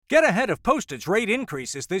Get ahead of postage rate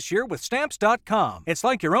increases this year with Stamps.com. It's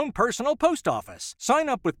like your own personal post office. Sign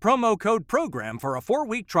up with promo code PROGRAM for a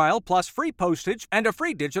 4-week trial plus free postage and a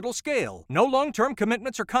free digital scale. No long-term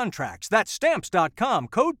commitments or contracts. That's Stamps.com,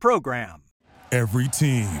 code PROGRAM. Every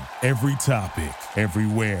team, every topic,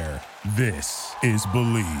 everywhere. This is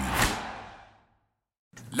Believe.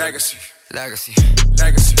 Legacy. Legacy.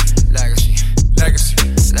 Legacy. Legacy. Legacy.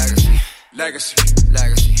 Legacy. Legacy.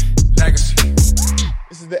 Legacy. Legacy.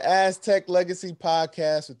 This is the Aztec Legacy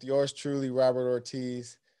Podcast with yours truly, Robert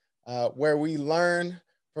Ortiz, where we learn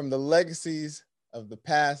from the legacies of the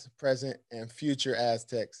past, present, and future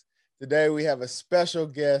Aztecs. Today, we have a special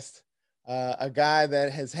guest, a guy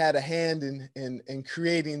that has had a hand in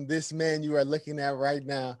creating this man you are looking at right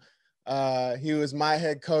now. He was my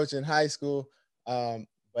head coach in high school,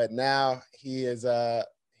 but now he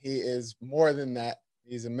is more than that.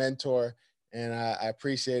 He's a mentor, and I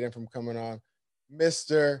appreciate him from coming on.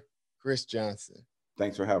 Mr. Chris Johnson.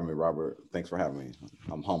 Thanks for having me, Robert. Thanks for having me.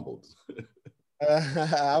 I'm humbled.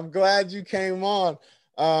 I'm glad you came on.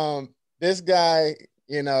 This guy,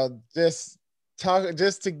 just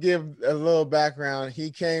to give a little background,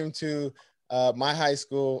 he came to my high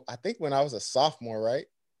school, I think when I was a sophomore, right?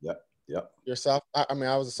 Yep.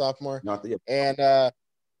 I was a sophomore. Not the And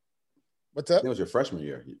what's up? It was your freshman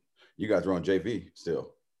year. You guys were on JV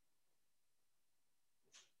still.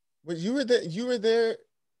 But you were there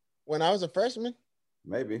when I was a freshman?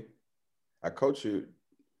 Maybe. I coached you.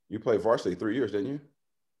 You played varsity 3 years, didn't you?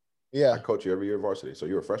 Yeah. I coached you every year varsity. So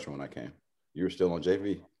you were a freshman when I came. You were still on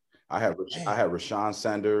JV. I had Rashawn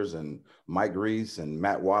Sanders and Mike Reese and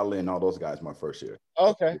Matt Wadley and all those guys my first year.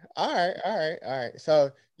 Okay. All right.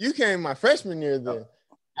 So you came my freshman year then.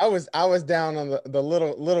 I was down on the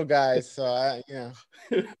little guys, so I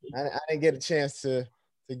didn't get a chance to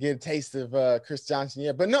get a taste of Chris Johnson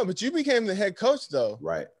yet. But you became the head coach though.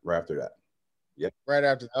 Right after that. Yep. Right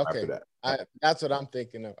after. Okay. After that. That's what I'm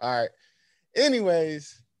thinking of. All right.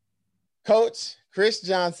 Anyways, Coach Chris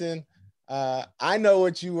Johnson, I know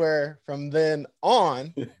what you were from then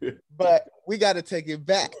on, but we got to take it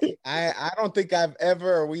back. I don't think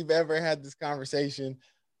we've ever had this conversation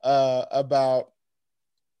about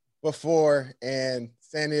before and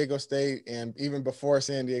San Diego State and even before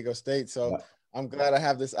San Diego State. So I'm glad I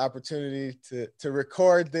have this opportunity to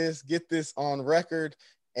record this, get this on record,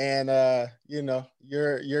 and your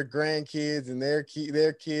grandkids and their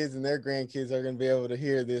kids and their grandkids are going to be able to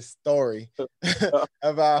hear this story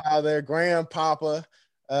about how their grandpapa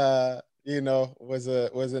was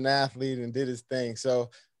an athlete and did his thing. So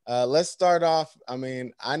let's start off. I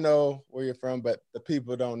mean, I know where you're from, but the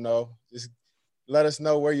people don't know. Just let us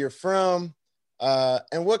know where you're from.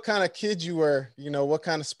 And what kind of kid you were, what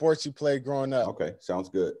kind of sports you played growing up. Okay, sounds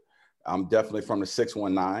good. I'm definitely from the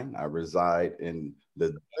 619. I reside in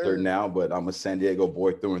the desert now, but I'm a San Diego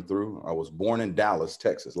boy through and through. I was born in Dallas,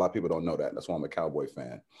 Texas. A lot of people don't know that. That's why I'm a Cowboy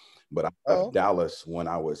fan. But I left Dallas when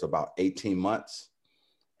I was about 18 months.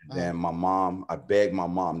 Then I begged my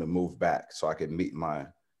mom to move back so I could meet my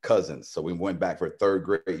cousins. So we went back for third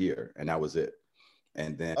grade year, and that was it.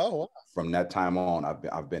 And then from that time on,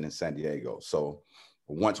 I've been in San Diego. So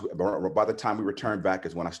by the time we returned back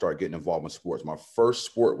is when I started getting involved in sports. My first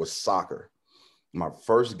sport was soccer. My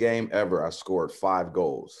first game ever, I scored 5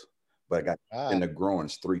 goals, but I got kicked in the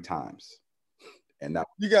groins 3 times. And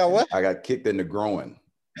you got what? I got kicked in the groin,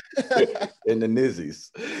 in the nizzies.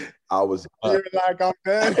 I was You're like, I'm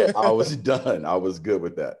done. I was done. I was good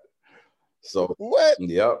with that. So what?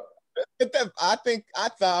 Yep.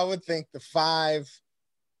 I would think the 5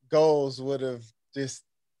 goals would have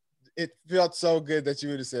it felt so good that you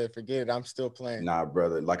would have said, forget it, I'm still playing. Nah,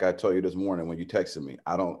 brother. Like I told you this morning when you texted me,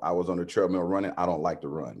 I was on the treadmill running. I don't like to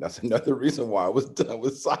run. That's another reason why I was done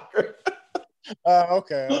with soccer.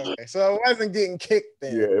 Okay. So it wasn't getting kicked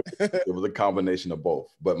then. Yeah, it was a combination of both.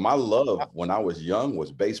 But my love when I was young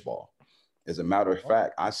was baseball. As a matter of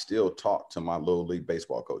fact, I still talk to my little league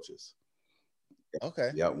baseball coaches.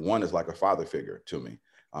 Okay. Yeah, one is like a father figure to me.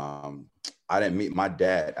 I didn't meet my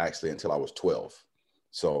dad actually until I was 12.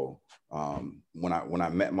 So when I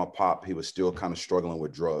met my pop, he was still kind of struggling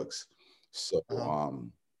with drugs. So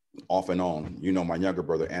off and on, my younger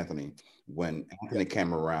brother Anthony, when Anthony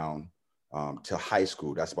came around to high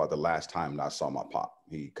school, that's about the last time that I saw my pop.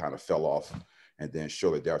 He kind of fell off, and then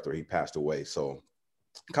shortly thereafter he passed away. So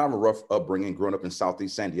kind of a rough upbringing, growing up in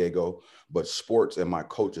Southeast San Diego, but sports and my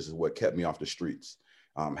coaches is what kept me off the streets.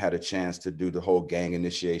 Had a chance to do the whole gang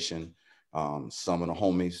initiation. Some of the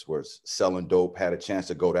homies were selling dope, had a chance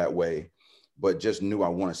to go that way, but just knew I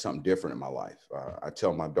wanted something different in my life. I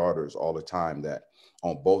tell my daughters all the time that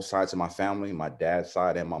on both sides of my family, my dad's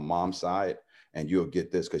side and my mom's side, and you'll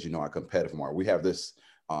get this because you know how competitive we are. We have this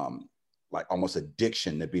like almost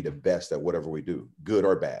addiction to be the best at whatever we do, good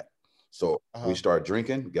or bad. So we start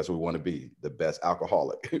drinking, guess what we want to be? The best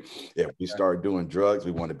alcoholic. If we start doing drugs,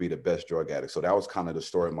 we want to be the best drug addict. So that was kind of the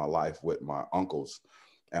story of my life with my uncles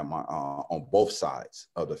and my on both sides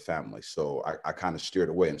of the family. So I kind of steered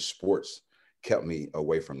away, and sports kept me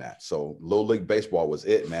away from that. So Little League baseball was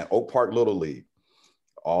it, man. Oak Park Little League,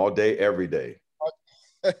 all day, every day.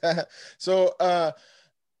 So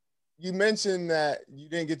you mentioned that you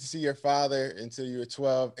didn't get to see your father until you were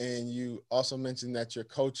 12, and you also mentioned that your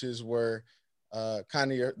coaches were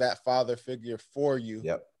kind of that father figure for you.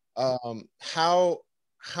 Yep.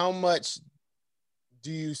 How much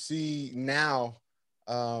do you see now,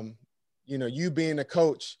 you know, you being a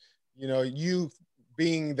coach, you know, you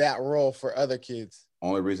being that role for other kids?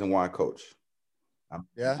 Only reason why I coach.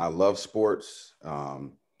 Yeah. I love sports.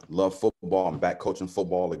 Love football. I'm back coaching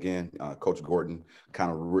football again. Coach Gordon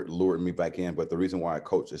kind of lured me back in. But the reason why I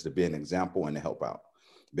coach is to be an example and to help out.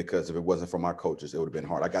 Because if it wasn't for my coaches, it would have been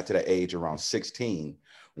hard. I got to that age around 16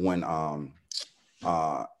 when I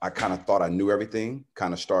kind of thought I knew everything,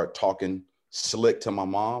 kind of started talking slick to my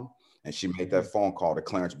mom. And she made that phone call to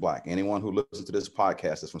Clarence Black. Anyone who listens to this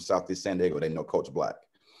podcast is from Southeast San Diego. They know Coach Black.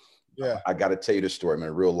 Yeah. I got to tell you this story, man,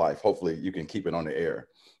 in real life. Hopefully you can keep it on the air.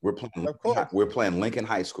 We're playing Lincoln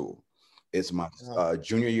High School. It's my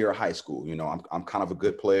junior year of high school. You know, I'm kind of a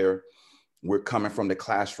good player. We're coming from the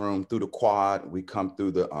classroom through the quad. We come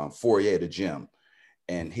through the foyer of the gym,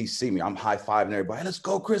 and he see me. I'm high-fiving everybody. Hey, let's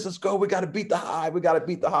go, Chris. Let's go. We got to beat the Hive. We got to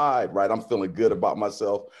beat the Hive. Right? I'm feeling good about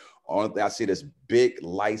myself. Only thing I see, this big,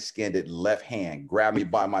 light-skinned left hand grab me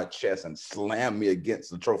by my chest and slam me against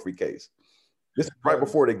the trophy case. This is right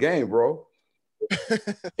before the game, bro.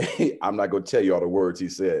 I'm not going to tell you all the words he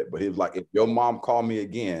said, but he was like, if your mom called me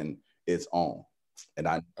again, it's on. And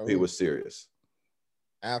I knew he was serious.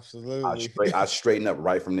 Absolutely. I straightened up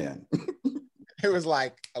right from then. It was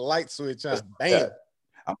like a light switch on. Bam.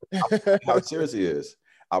 How serious he is.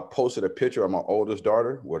 I posted a picture of my oldest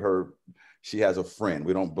daughter with her. She has a friend.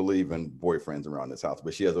 We don't believe in boyfriends around this house,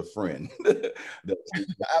 but she has a friend.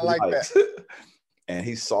 I like that. And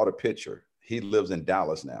he saw the picture. He lives in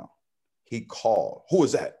Dallas now. He called. Who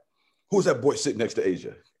is that? Who's that boy sitting next to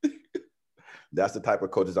Asia? That's the type of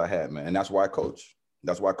coaches I had, man. And that's why I coach.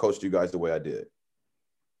 That's why I coached you guys the way I did.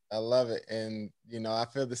 I love it. And, you know, I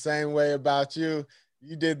feel the same way about you.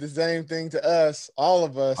 You did the same thing to us, all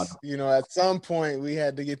of us. You know, at some point we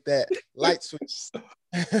had to get that light switch.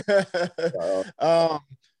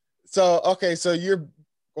 So you're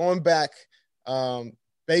going back.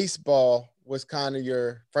 Baseball was kind of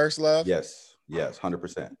your first love? Yes,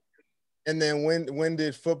 100%. And then when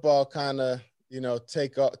did football kind of, you know,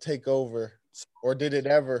 take over, or did it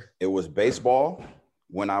ever? It was baseball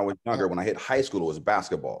when I was younger. When I hit high school, it was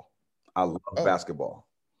basketball. I love basketball.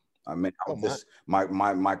 I mean,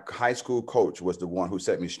 my high school coach was the one who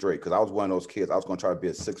set me straight, because I was one of those kids. I was going to try to be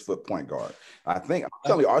a 6-foot point guard. I think, I'm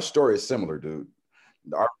telling you, our story is similar, dude.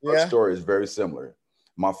 Our story is very similar.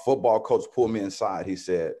 My football coach pulled me inside. He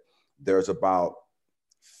said, there's about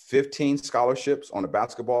 15 scholarships on the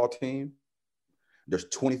basketball team. There's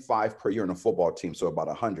 25 per year on the football team, so about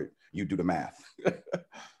 100. You do the math.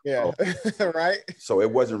 Yeah, right. So it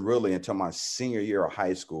wasn't really until my senior year of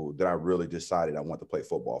high school that I really decided I wanted to play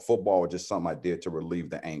football. Football was just something I did to relieve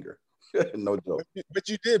the anger. No joke. But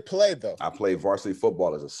you did play, though. I played varsity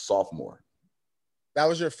football as a sophomore. That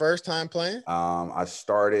was your first time playing? I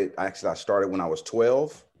started when I was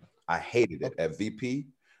 12. I hated it at VP.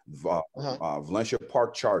 Valencia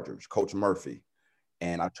Park Chargers, Coach Murphy.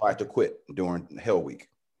 And I tried to quit during Hell Week.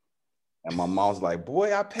 And my mom's like,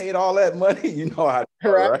 boy, I paid all that money. You know how to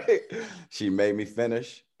do, right? She made me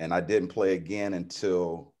finish. And I didn't play again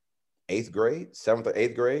until 7th or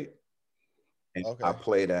 8th grade. And I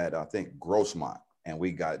played at, I think, Grossmont. And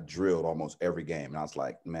we got drilled almost every game. And I was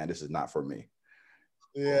like, man, this is not for me.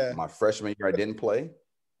 Yeah. My freshman year, I didn't play.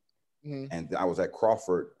 And I was at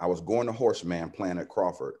Crawford. I was going to Horseman playing at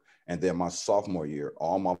Crawford. And then my sophomore year,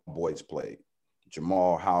 all my boys played.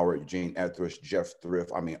 Jamal Howard, Eugene Etheridge, Jeff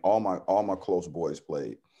Thrift. I mean, all my close boys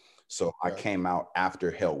played. So I came out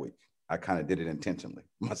after Hell Week. I kind of did it intentionally.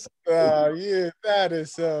 Yeah, that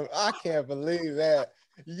is so. I can't believe that.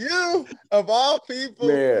 You, of all people.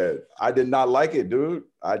 Man, I did not like it, dude.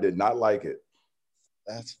 I did not like it.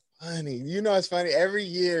 That's funny. You know, it's funny. Every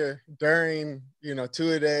year during, you know,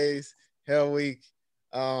 2-a-days, Hell Week,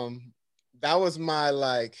 that was my,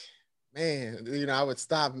 like, man, you know, I would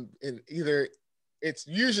stop and it's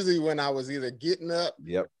usually when I was either getting up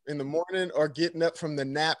in the morning or getting up from the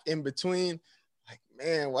nap in between. Like,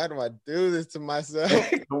 man, why do I do this to myself?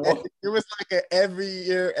 It was like a every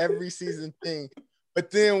year, every season thing. But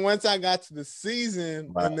then once I got to the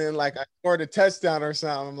season, and then like I scored a touchdown or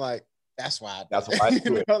something, I'm like, that's why. That's why I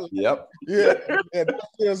do it. Yep. Yeah, that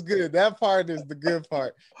feels good. That part is the good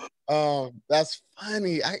part. That's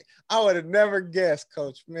funny. I would have never guessed,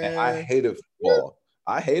 Coach, man. And I hated football.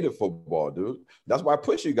 I hated football, dude. That's why I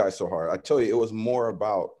pushed you guys so hard. I tell you, it was more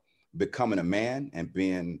about becoming a man and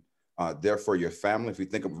being there for your family. If you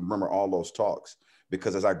remember all those talks,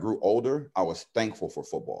 because as I grew older, I was thankful for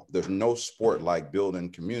football. There's no sport like building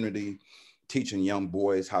community, teaching young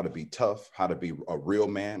boys how to be tough, how to be a real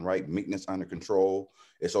man, right? Meekness under control.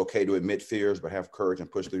 It's okay to admit fears, but have courage and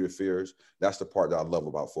push through your fears. That's the part that I love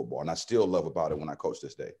about football. And I still love about it when I coach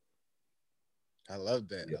this day. I love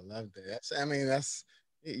that. Yeah. I love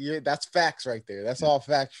that. That's facts right there. That's all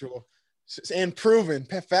factual and proven,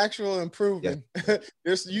 factual and proven. Yeah.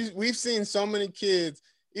 We've seen so many kids,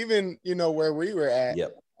 even, where we were at,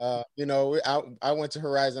 yep. I went to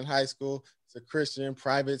Horizon High School. It's a Christian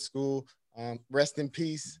private school. Rest in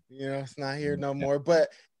peace. It's not here no more. But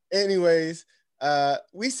anyways,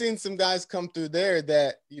 we've seen some guys come through there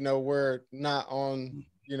that, were not on,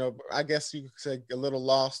 I guess you could say a little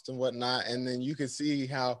lost and whatnot. And then you could see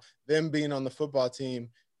how them being on the football team,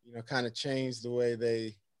 kind of changed the way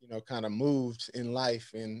they, kind of moved in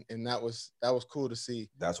life. And that was cool to see.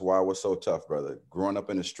 That's why it was so tough, brother. Growing up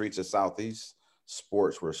in the streets of Southeast,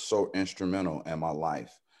 sports were so instrumental in my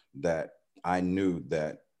life that I knew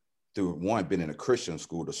that through one, being in a Christian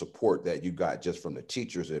school, the support that you got just from the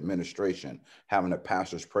teachers, the administration, having the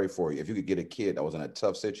pastors pray for you. If you could get a kid that was in a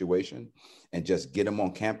tough situation and just get them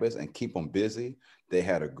on campus and keep them busy, they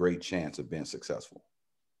had a great chance of being successful.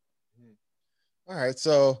 All right.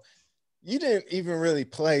 So you didn't even really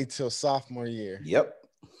play till sophomore year. Yep.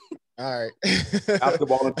 All right.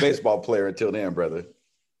 Basketball and baseball player until then, brother.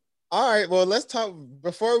 All right. Well, let's talk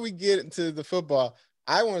before we get into the football.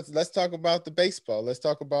 Let's talk about the baseball. Let's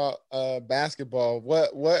talk about basketball.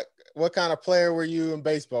 What kind of player were you in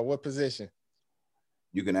baseball? What position?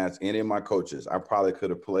 You can ask any of my coaches. I probably could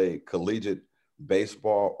have played collegiate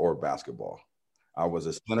baseball or basketball. I was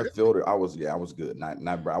a center fielder. I was good. I was good.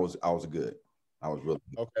 I was really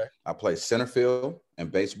good. Okay. I played center field in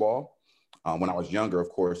baseball. When I was younger, of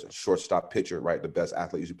course, shortstop pitcher, right? The best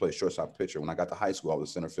athlete usually plays shortstop pitcher. When I got to high school, I was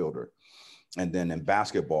a center fielder. And then in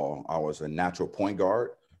basketball, I was a natural point guard.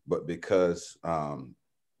 But because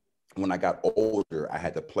when I got older, I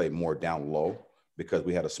had to play more down low because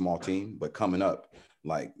we had a small team. But coming up,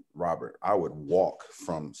 like Robert, I would walk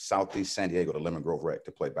from Southeast San Diego to Lemon Grove Rec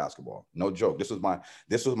to play basketball. No joke. This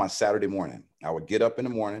was my Saturday morning. I would get up in the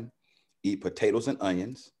morning, eat potatoes and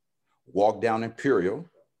onions, walk down Imperial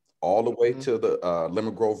all the way to the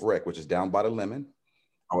Lemon Grove Rec, which is down by the Lemon.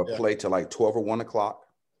 I would play till like 12 or 1 o'clock.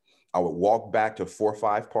 I would walk back to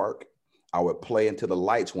 4-5 Park. I would play until the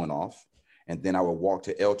lights went off. And then I would walk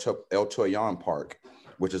to El Choyan Park,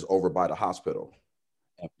 which is over by the hospital,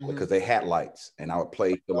 because they had lights. And I would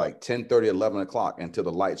play till like 10:30, 11 o'clock until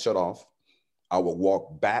the lights shut off. I would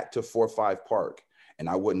walk back to 4-5 Park, and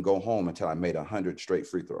I wouldn't go home until I made 100 straight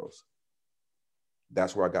free throws.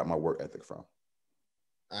 That's where I got my work ethic from.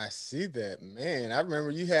 I see that, man. I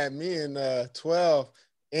remember you had me in 12.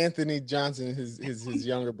 Anthony Johnson, his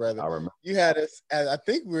younger brother. I remember. You had us. I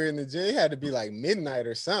think we were in the gym. It had to be like midnight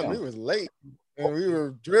or something. It was late, and we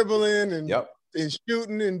were dribbling and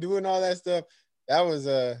shooting and doing all that stuff.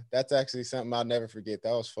 That's actually something I'll never forget.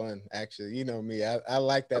 That was fun, actually. You know me. I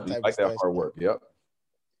like that type of stuff. That hard work. Yep.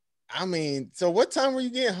 I mean, so what time were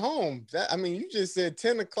you getting home? You just said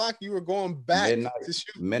 10 o'clock. You were going back to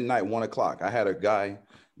shoot. Midnight, 1 o'clock. I had a guy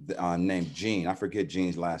named Gene. I forget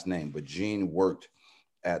Gene's last name, but Gene worked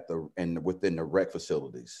within the rec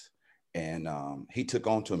facilities, and he took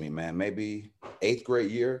on to me, man. Maybe 8th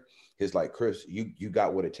grade year, he's like, Chris, you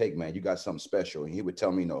got what it take, man. You got something special. And he would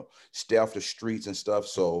tell me, stay off the streets and stuff.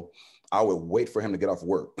 So I would wait for him to get off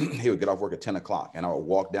work. He would get off work at 10 o'clock, and I would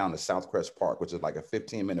walk down to Southcrest Park, which is like a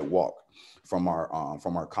 15-minute walk from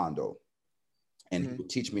our condo. And he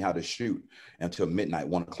would teach me how to shoot until midnight,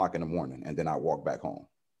 1 o'clock in the morning, and then I walk back home.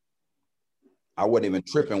 I wasn't even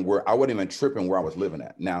tripping where I was living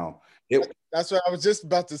at. Now, that's what I was just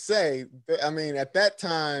about to say. I mean, at that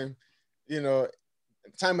time,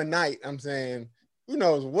 time of night, I'm saying, who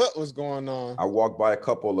knows what was going on. I walked by a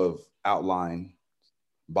couple of outlying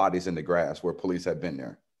bodies in the grass where police had been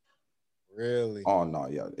there. Really? Oh no,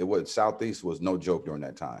 yeah. Southeast was no joke during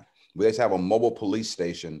that time. We used to have a mobile police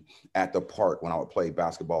station at the park when I would play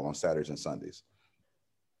basketball on Saturdays and Sundays.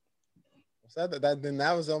 Then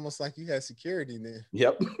that was almost like you had security then.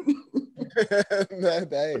 Yep.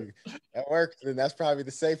 that works, and that's probably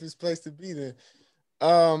the safest place to be then.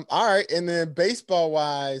 All right, and then baseball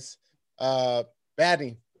wise,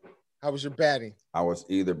 batting. How was your batting? I was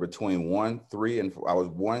either between 1, 3, and I was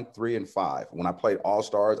 1, 3, and 5. When I played All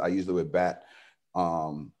Stars, I usually would bat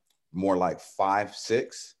more like 5,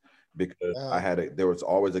 6 because there was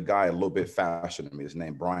always a guy a little bit faster than me. His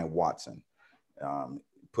name Brian Watson.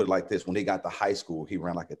 Put it like this: when he got to high school, he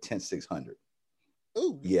ran like a 10-600.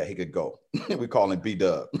 Ooh. Yeah, he could go. We call him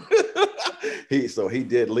B-Dub. He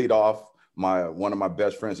did lead off. One of my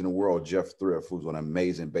best friends in the world, Jeff Thrift, who's an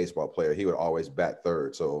amazing baseball player, he would always bat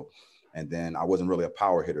third. And then I wasn't really a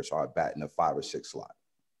power hitter, so I bat in the 5 or 6 slot.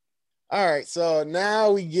 All right, so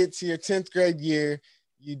now we get to your 10th grade year.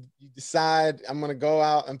 You decide I'm going to go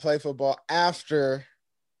out and play football after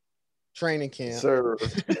training camp. Yes, sir.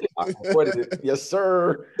 What is it? Yes,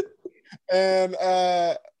 sir. And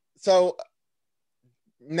so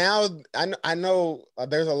now I know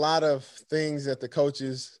there's a lot of things that the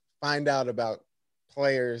coaches find out about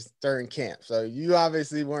players during camp. So you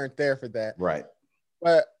obviously weren't there for that. Right.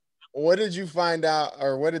 But what did you find out,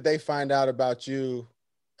 or what did they find out about you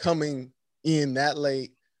coming in that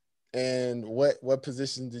late? And what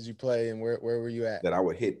position did you play, and where were you at? That I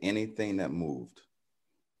would hit anything that moved.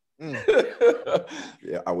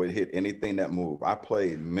 Yeah, I would hit anything that moved. I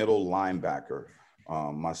played middle linebacker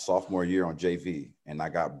my sophomore year on JV, and I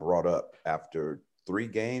got brought up after 3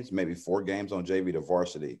 games, maybe 4 games on JV to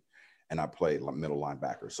varsity, and I played middle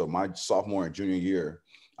linebacker. So my sophomore and junior year,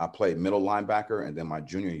 I played middle linebacker, and then my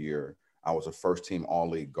junior year, I was a first-team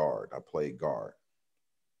all-league guard. I played guard.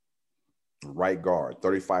 Right guard,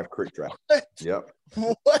 35 Crick draft. What? Yep.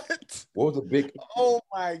 What was the big? Oh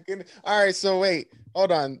my goodness! All right, so wait,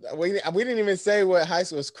 hold on. We didn't even say what high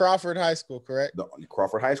school was. Crawford High School, correct?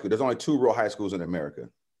 Crawford High School. There's only 2 real high schools in America.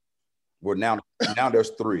 Well, now there's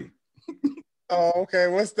 3. Oh, okay.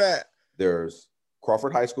 What's that? There's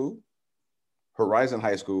Crawford High School, Horizon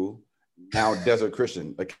High School, now Desert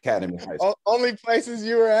Christian Academy High School. Only places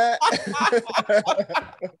you were at.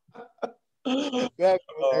 That's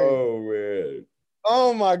man.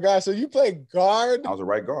 Oh my gosh. So you played guard? I was a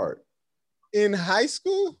right guard. In high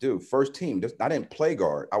school? Dude, first team. I didn't play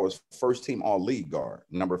guard. I was first team all league guard,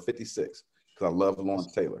 number 56, because I love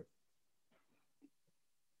Lawrence Taylor.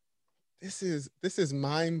 This is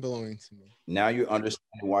mind-blowing to me. Now you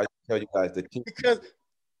understand why I tell you guys the team.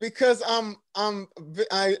 Because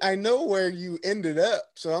I know where you ended up.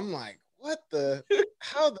 So I'm like,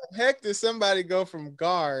 how the heck did somebody go from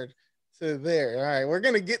guard to there? All right, we're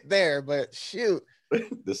gonna get there, but shoot.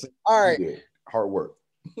 All right. Hard work.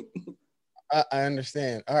 I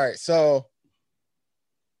understand. All right. So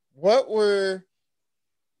when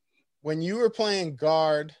you were playing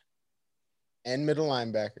guard and middle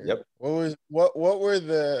linebacker, yep, what were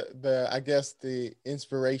the I guess the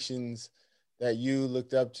inspirations that you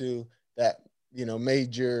looked up to that,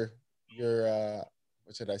 made your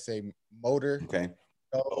what should I say, motor? Okay.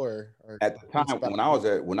 Or at the time when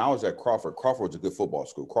I was at Crawford was a good football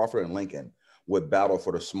school. Crawford and Lincoln would battle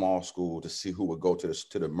for the small school to see who would go to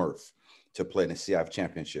the Murph to play in the CIF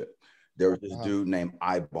championship. There was this dude named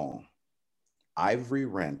Ibone, Ivory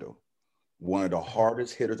Randall, one of the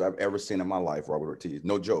hardest hitters I've ever seen in my life, Robert Ortiz.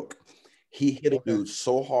 No joke. He hit a dude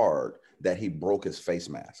so hard that he broke his face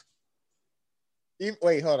mask.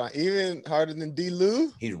 Wait, hold on. Even harder than D.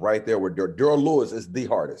 Lou? He's right there with Daryl Lewis is the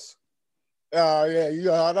hardest. Oh, yeah.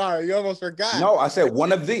 You almost forgot. No, I said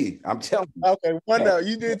one of the. I'm telling you. Okay, one of.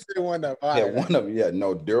 You did say one of. All right. One of. Yeah,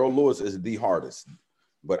 no, Daryl Lewis is the hardest.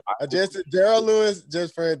 But Daryl Lewis,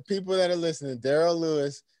 just for people that are listening, Daryl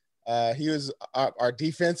Lewis, he was our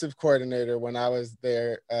defensive coordinator when I was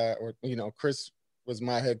there. Chris was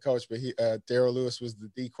my head coach, but Daryl Lewis was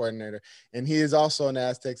the D coordinator, and he is also an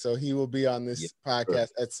Aztec, so he will be on this podcast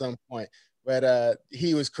at some point. But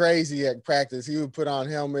he was crazy at practice. He would put on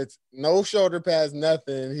helmets, no shoulder pads,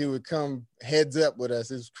 nothing. He would come heads up with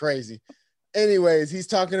us. It was crazy. Anyways, he's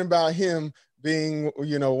talking about him being,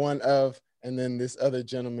 one of, and then this other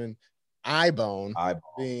gentleman, Ibone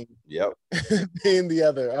being being the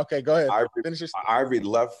other. Okay, go ahead. Ivory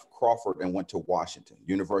left Crawford and went to Washington,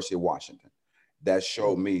 University of Washington. That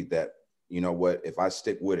showed me that, you know what, if I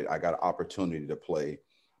stick with it, I got an opportunity to play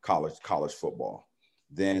college football.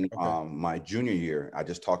 Then my junior year, I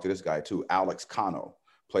just talked to this guy too, Alex Cano,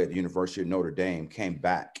 played at the University of Notre Dame, came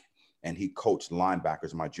back, and he coached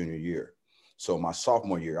linebackers my junior year. So my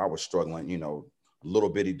sophomore year, I was struggling, little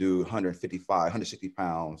bitty dude, 155, 160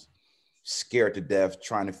 pounds, scared to death,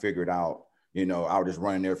 trying to figure it out. I was just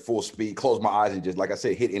running there full speed, close my eyes, and just, like I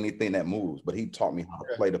said, hit anything that moves. But he taught me how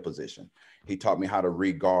to play the position. He taught me how to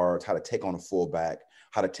read guards, how to take on a fullback,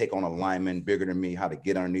 how to take on a lineman bigger than me, how to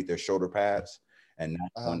get underneath their shoulder pads. And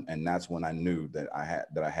that's when I knew that I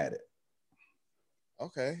had it.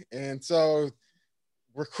 Okay. And so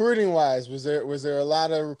recruiting wise, was there a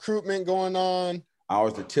lot of recruitment going on? I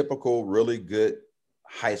was the typical really good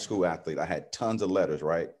high school athlete. I had tons of letters,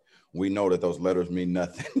 right? We know that those letters mean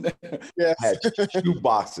nothing. Yes. I had 2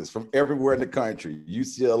 boxes from everywhere in the country,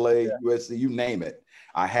 UCLA, USC, you name it.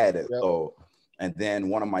 I had it. Yep. So, and then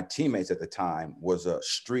one of my teammates at the time was a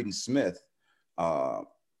Streeton Smith,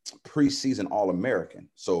 preseason All-American.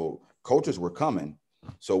 So coaches were coming.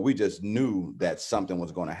 So we just knew that something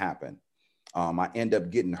was going to happen. I ended up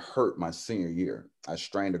getting hurt my senior year. I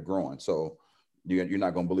strained a groin. So you're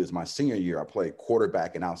not going to believe this. My senior year, I played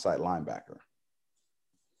quarterback and outside linebacker.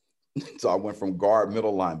 So I went from guard,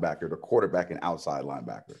 middle linebacker to quarterback and outside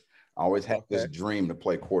linebacker. I always had this dream to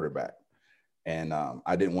play quarterback, and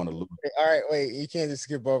I didn't want to lose. All right, wait, you can't just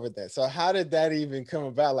skip over that. So how did that even come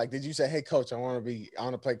about? Like, did you say, "Hey, coach, I want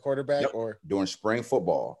to play quarterback"? Yep. Or during spring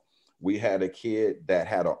football, we had a kid that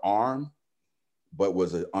had an arm, but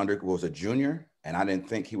was a junior, and I didn't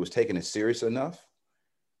think he was taking it serious enough.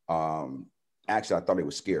 Actually, I thought he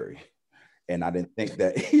was scary, and I didn't think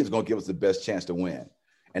that he was going to give us the best chance to win.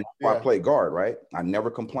 And that's why I played guard, right? I never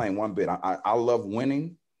complained one bit. I love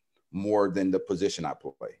winning more than the position I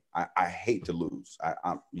play. I hate to lose.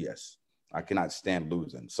 I cannot stand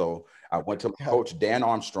losing. So I went to Coach Dan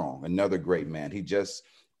Armstrong, another great man. He just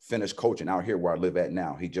finished coaching out here where I live at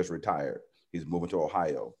now. He just retired. He's moving to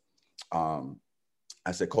Ohio.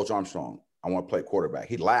 I said, Coach Armstrong, I want to play quarterback.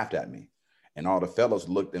 He laughed at me. And all the fellows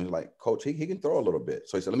looked and was like, Coach, he can throw a little bit.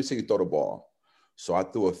 So he said, let me see you throw the ball. So I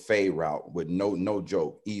threw a fade route with no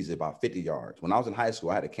joke, easy, about 50 yards. When I was in high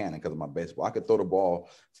school, I had a cannon because of my baseball. I could throw the ball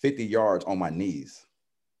 50 yards on my knees.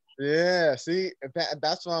 Yeah, see,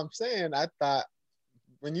 that's what I'm saying. I thought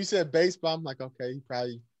when you said baseball, I'm like, okay, you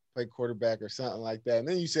probably play quarterback or something like that. And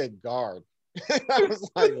then you said guard. I was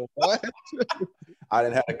like, what? I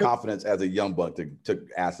didn't have the confidence as a young buck to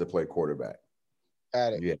ask to play quarterback.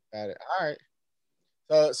 Got it. All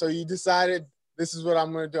right. So you decided, this is what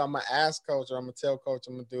I'm going to do. I'm going to ask coach, or I'm going to tell coach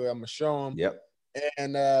I'm going to do it. I'm going to show him. Yep.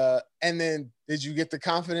 And then did you get the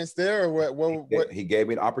confidence there, or what? He gave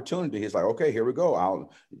me an opportunity. He's like, okay, here we go.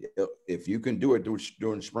 If you can do it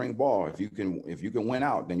during spring ball, if you can win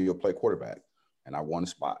out, then you'll play quarterback. And I won a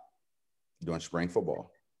spot during spring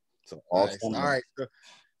football. So all right.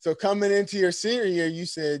 So coming into your senior year, you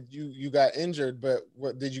said you got injured, but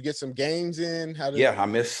what did you get some games in? I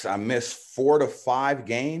missed 4 to 5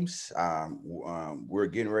 games. We're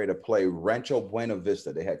getting ready to play Rancho Buena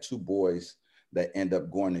Vista. They had 2 boys that end up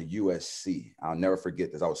going to USC. I'll never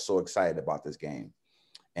forget this. I was so excited about this game.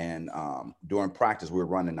 And during practice, we were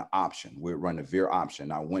running the option. We were running the veer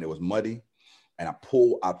option. It was muddy, and I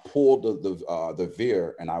pulled the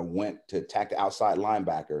veer, and I went to attack the outside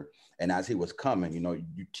linebacker. And as he was coming,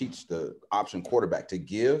 you teach the option quarterback to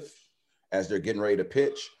give as they're getting ready to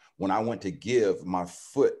pitch. When I went to give, my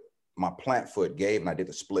plant foot gave, and I did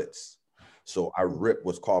the splits. So I ripped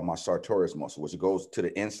what's called my sartorius muscle, which goes to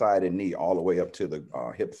the inside of the knee all the way up to the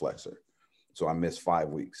hip flexor. So I missed 5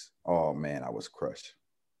 weeks. Oh, man, I was crushed.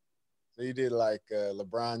 So you did like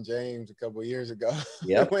LeBron James a couple of years ago.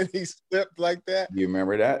 Yep. When he slipped like that. You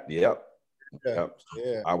remember that? Yep. Yeah.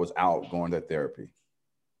 I was out going to therapy.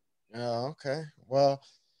 Oh, okay. Well,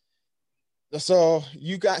 so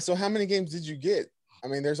how many games did you get? I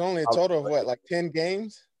mean, there's only a total of like 10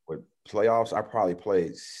 games? With playoffs, I probably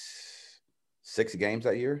played 6 games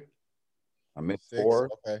that year. I missed 6. 4.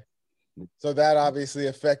 Okay. So that obviously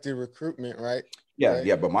affected recruitment, right? Yeah, right?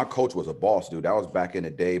 Yeah. But my coach was a boss, dude. That was back in the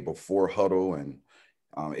day before Huddle, and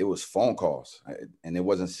it was phone calls, and it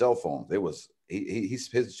wasn't cell phones. It was his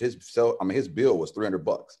bill was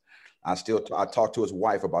 $300. I talked to his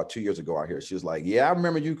wife about 2 years ago out here. She was like, yeah, I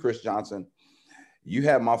remember you, Chris Johnson. You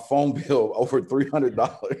had my phone bill over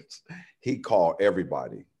 $300. He called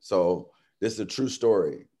everybody. So this is a true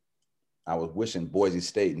story. I was wishing Boise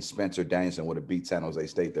State and Spencer Danielson would have beat San Jose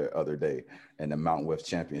State the other day in the Mountain West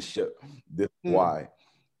Championship. This is why.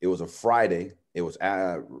 It was a Friday. It was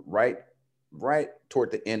right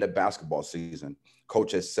toward the end of basketball season.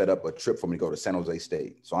 Coach has set up a trip for me to go to San Jose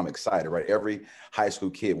State. So I'm excited, right? Every high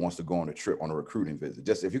school kid wants to go on a trip, on a recruiting visit.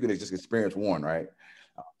 Just if you can just experience one, right?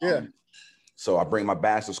 Yeah. So I bring my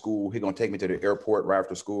bags to school. He's going to take me to the airport right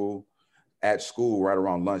after school. At school, right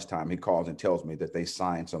around lunchtime, he calls and tells me that they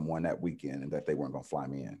signed someone that weekend and that they weren't going to fly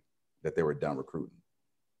me in, that they were done recruiting.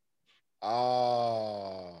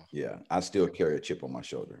 Oh. Yeah. I still carry a chip on my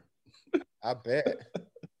shoulder. I bet.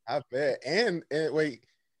 And wait,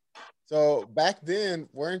 so back then,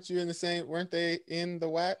 weren't they in the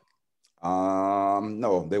WAC?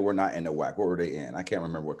 No, they were not in the WAC. What were they in? I can't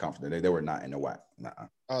remember what conference they were not in the WAC. Nah.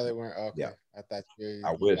 Oh, they weren't. Okay, Yeah. I thought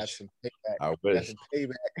I you wish. got some payback. I Got wish. some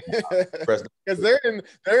payback. President- Because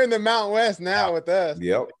they're in the Mountain West now with us.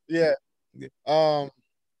 Yep. Yeah. Yeah. All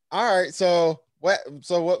right. So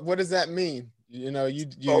what does that mean? You know, you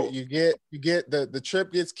get the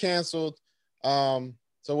trip gets canceled.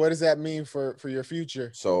 So what does that mean for your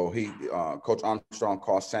future? So Coach Armstrong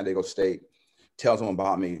calls San Diego State, tells him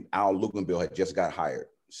about me. Al Luganbill had just got hired.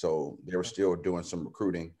 So they were still doing some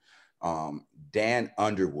recruiting. Dan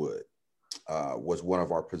Underwood was one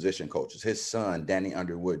of our position coaches. His son, Danny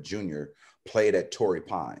Underwood Jr., played at Torrey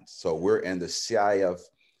Pines. So we're in the CIF,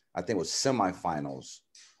 I think it was semifinals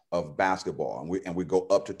of basketball. And we go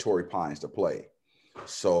up to Torrey Pines to play.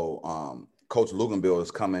 So Coach Luganbill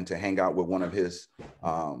is coming to hang out with one of his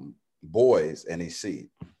boys, and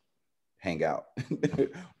hang out.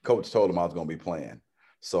 Coach told him I was going to be playing.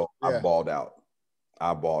 So I balled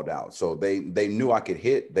out. So they knew I could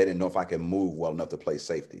hit. They didn't know if I could move well enough to play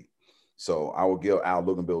safety. So I will give Al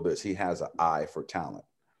Luganbill this. He has an eye for talent.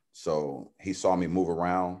 So he saw me move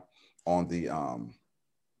around on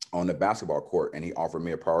the basketball court, and he offered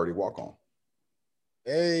me a priority walk-on.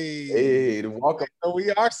 Hey, the walk-on.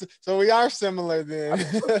 So we are similar then.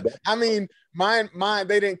 I mean, mine,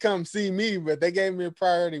 they didn't come see me, but they gave me a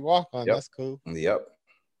priority walk-on. Yep. That's cool. Yep.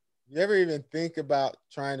 You ever even think about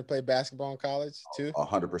trying to play basketball in college too?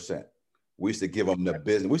 100%. We used to give them the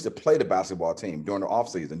business. We used to play the basketball team during the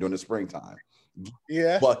offseason, during the springtime.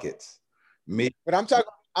 Yeah. Buckets. But I'm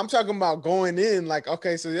talking about going in like,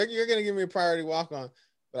 okay, so you're going to give me a priority walk-on,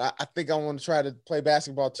 but I think I want to try to play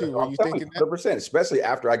basketball too. Were you thinking that? 100%, especially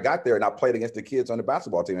after I got there and I played against the kids on the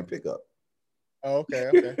basketball team in pickup. Oh,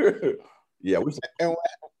 okay. Yeah. And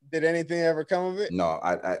did anything ever come of it? No,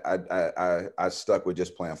 I stuck with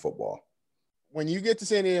just playing football. When you get to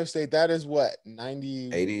San Diego State, that is what,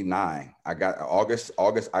 89. I got August.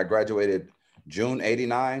 I graduated June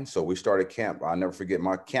 89. So we started camp. I'll never forget.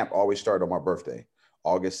 My camp always started on my birthday,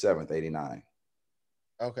 August 7th, 89.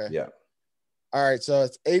 Okay. Yeah. All right. So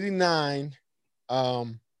it's 89.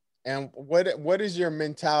 And what is your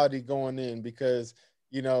mentality going in? Because,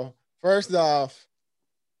 you know, first off,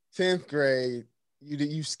 10th grade,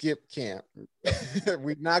 you skip camp.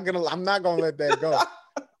 I'm not gonna let that go.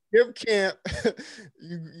 Skip camp.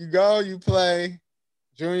 you go, you play.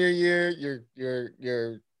 Junior year,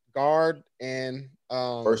 your guard and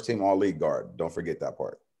first team all-league guard. Don't forget that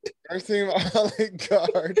part. First team all-league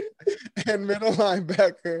guard and middle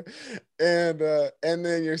linebacker, and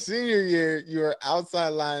then your senior year, you're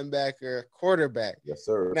outside linebacker, quarterback. Yes,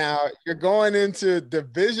 sir. Now you're going into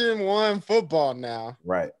Division I football now.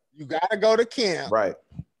 Right. You gotta go to camp. Right.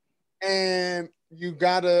 And you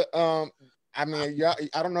gotta I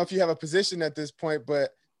don't know if you have a position at this point,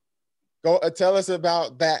 but go tell us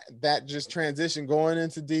about that just transition going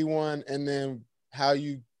into D1 and then how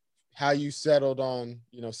you settled on,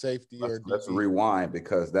 you know, safety or DB. Let's rewind,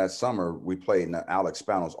 because that summer we played in the Alex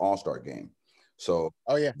Spanos All-Star game. So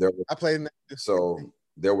I played in that. So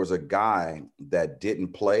there was a guy that didn't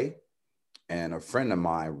play, and a friend of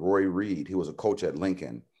mine, Roy Reed, he was a coach at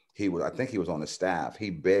Lincoln. I think he was on the staff.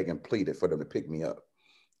 He begged and pleaded for them to pick me up.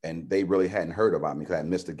 And they really hadn't heard about me because I had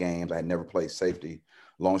missed the games. I had never played safety.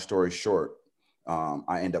 Long story short,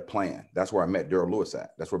 I ended up playing. That's where I met Daryl Lewis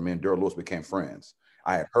at. That's where me and Daryl Lewis became friends.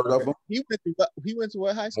 I had heard of him. He went to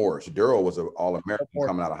what high school? Morris. Daryl was an All-American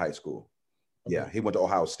coming out of high school. Okay. Yeah, he went to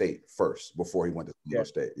Ohio State first before he went to San Diego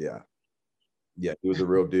State. Yeah. Yeah, he was a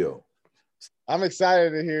real deal. I'm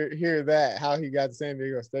excited to hear that, how he got to San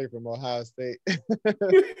Diego State from Ohio State.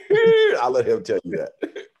 I'll let him tell you that.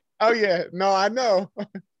 Oh, yeah. No, I know.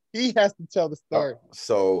 He has to tell the story.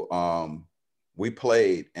 So we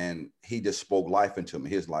played, and he just spoke life into me.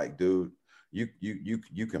 He's like, dude, you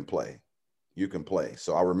can play. You can play.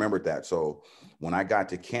 So I remembered that. So when I got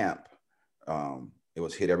to camp, it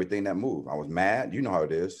was hit everything that moved. I was mad. You know how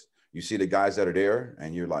it is. You see the guys that are there,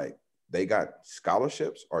 and you're like, they got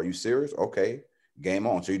scholarships. Are you serious? Okay, game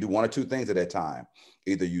on. So you do one or two things at that time.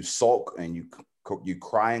 Either you sulk and you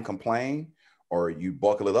cry and complain, or you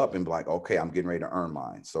buckle it up and be like, okay, I'm getting ready to earn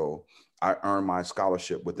mine. So I earned my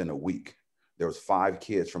scholarship within a week. There was 5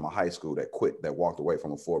 kids from a high school that quit, that walked away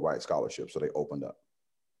from a Fulbright scholarship. So they opened up.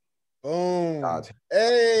 Boom.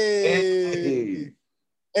 Hey.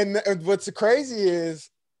 And what's crazy is,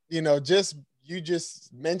 you know, you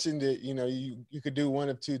just mentioned it, you know, you could do one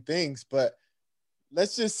of two things, but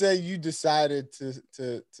let's just say you decided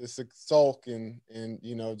to sulk and,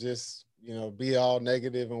 you know, just, you know, be all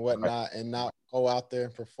negative and whatnot, and not go out there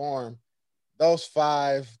and perform. Those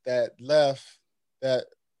 5 that left, that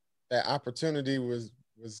opportunity was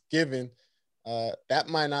was given, that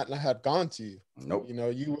might not have gone to you. Nope. You know,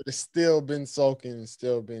 you would have still been sulking and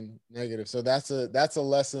still been negative. So that's a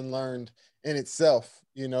lesson learned in itself.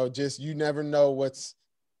 You know, just you never know what's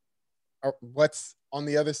on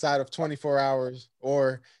the other side of 24 hours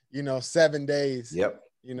or, you know, 7 days. Yep.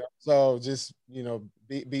 You know, so just, you know,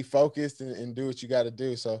 be focused and do what you got to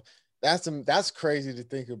do. So that's crazy to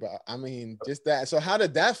think about. I mean, just that. So how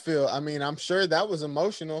did that feel? I mean, I'm sure that was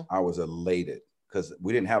emotional. I was elated because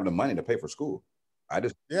we didn't have the money to pay for school.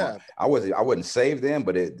 Yeah. I wouldn't save them,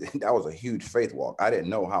 but that was a huge faith walk. I didn't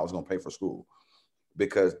know how I was going to pay for school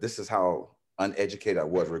because this is how uneducated I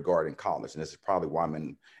was regarding college. And this is probably why I'm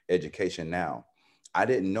in education now. I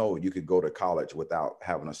didn't know you could go to college without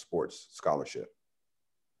having a sports scholarship.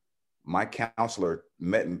 My counselor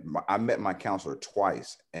I met my counselor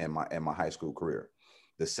twice in my high school career.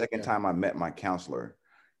 The second time I met my counselor,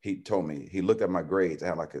 he told me, he looked at my grades. I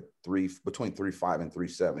had like between 3.5 and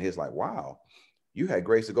 3.7. He's like, wow, you had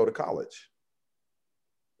grades to go to college.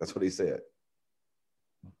 That's what he said.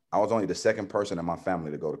 I was only the second person in my family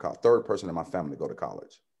to go to college, third person in my family to go to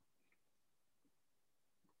college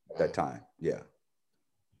at that time. Yeah.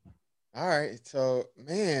 All right. So,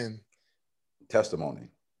 man. Testimony.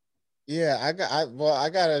 Yeah,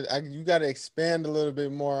 you gotta expand a little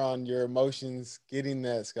bit more on your emotions getting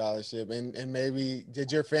that scholarship, and maybe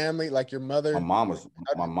did your family, like your mother? My mom has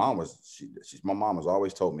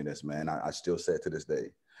always told me this, man. I still say it to this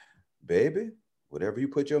day, baby, whatever you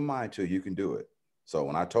put your mind to, you can do it. So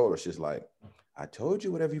when I told her, she's like, I told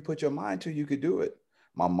you, whatever you put your mind to, you could do it.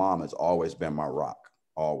 My mom has always been my rock,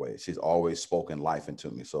 always. She's always spoken life into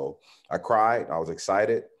me. So I cried, I was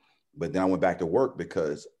excited. But then I went back to work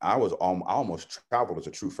because I almost traveled as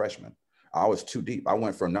a true freshman. I was too deep.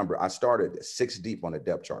 I started 6 deep on the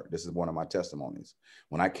depth chart. This is one of my testimonies.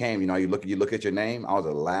 When I came, you know, you look at your name, I was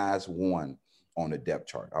the last one on the depth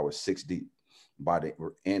chart. I was 6 deep. By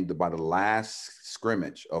the last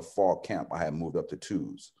scrimmage of fall camp, I had moved up to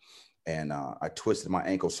 2s. And I twisted my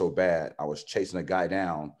ankle so bad, I was chasing a guy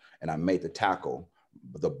down and I made the tackle.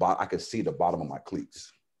 I could see the bottom of my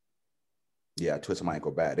cleats. Yeah, I twisted my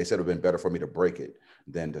ankle bad. They said it would have been better for me to break it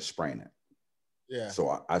than to sprain it. Yeah.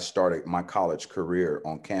 So I started my college career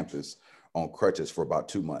on campus on crutches for about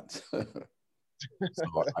 2 months. So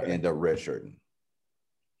I ended up redshirting.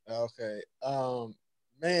 Okay.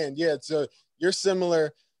 Man, yeah. So you're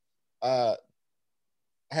similar. I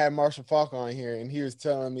had Marshall Falk on here, and he was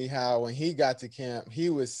telling me how when he got to camp, he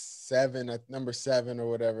was number 7 or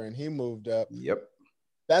whatever, and he moved up. Yep.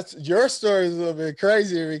 That's your story is a little bit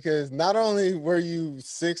crazier because not only were you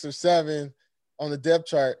 6 or 7 on the depth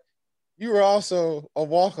chart, you were also a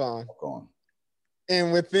walk-on.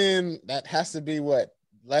 And within that has to be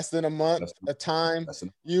less than a month of time,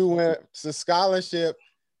 you went to scholarship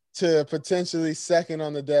to potentially 2nd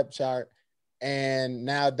on the depth chart. And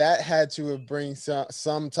now that had to bring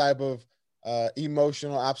some type of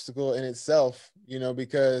emotional obstacle in itself, you know,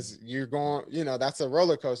 because you're going, you know, that's a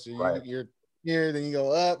roller coaster. Right. You're here, then you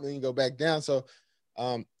go up, then you go back down. So,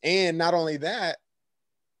 and not only that,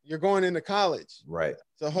 you're going into college. Right.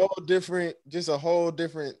 It's a whole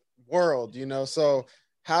different world, you know? So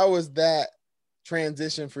how was that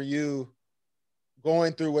transition for you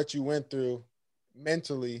going through what you went through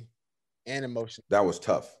mentally and emotionally? That was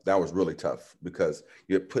tough. That was really tough because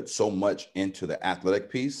you put so much into the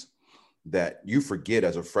athletic piece that you forget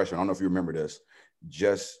as a freshman. I don't know if you remember this,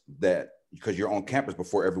 just that because you're on campus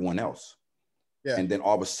before everyone else. Yeah. And then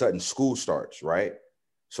all of a sudden school starts, right?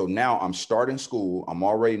 So now I'm starting school. I'm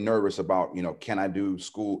already nervous about, you know, can I do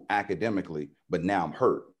school academically? But now I'm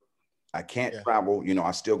hurt. I can't travel. You know,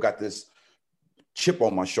 I still got this chip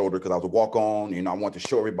on my shoulder because I was a walk on, you know, I want to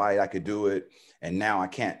show everybody I could do it. And now I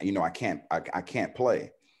can't, you know, I can't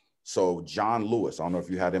play. So John Lewis, I don't know if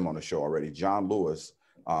you had him on the show already. John Lewis,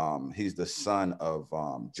 he's the son of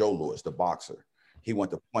Joe Lewis, the boxer. He went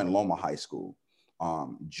to Point Loma High School.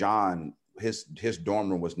 John, his dorm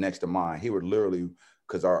room was next to mine. He would literally,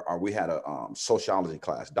 because we had a sociology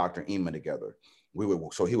class, Dr. Eman together.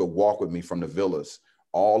 So he would walk with me from the villas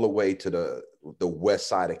all the way to the west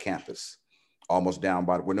side of campus, almost down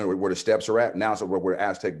by where the steps are at. Now it's where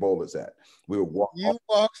Aztec Bowl is at. We would walk. You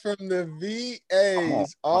walked from the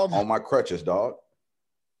VAs on my crutches, dog.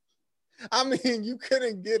 I mean, you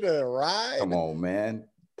couldn't get a ride. Come on, man.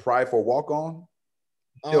 Pride for walk on.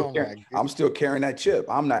 I'm still carrying that chip.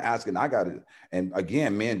 I'm not asking. I got it. And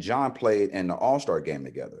again, me and John played in the All-Star game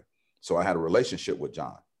together. So I had a relationship with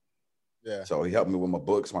John. Yeah. So he helped me with my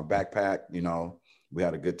books, my backpack, you know, we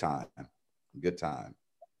had a good time. Good time.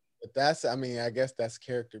 But I guess that's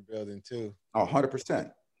character building too.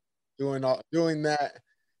 100%. Doing that,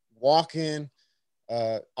 walking,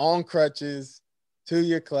 on crutches to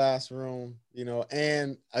your classroom, you know,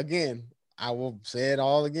 and again, I will say it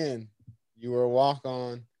all again. You were a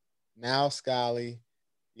walk-on. Now Scally,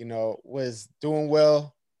 you know, was doing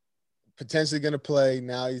well, potentially going to play.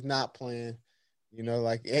 Now he's not playing. You know,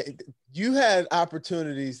 like you had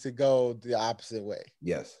opportunities to go the opposite way.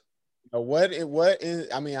 Yes. You know, what is?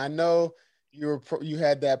 I mean, I know you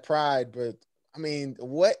had that pride, but I mean,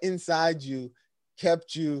 what inside you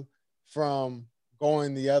kept you from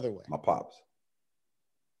going the other way? My pops.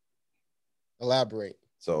 Elaborate.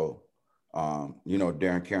 So, you know,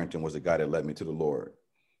 Darren Carrington was the guy that led me to the Lord.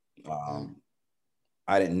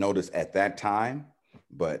 I didn't notice at that time,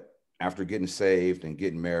 but after getting saved and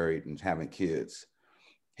getting married and having kids,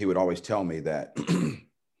 he would always tell me that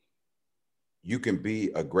you can be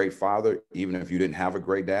a great father, even if you didn't have a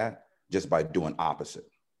great dad, just by doing opposite.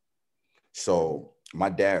 So my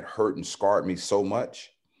dad hurt and scarred me so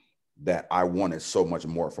much that I wanted so much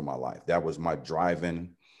more for my life. That was my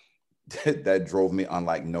driving that drove me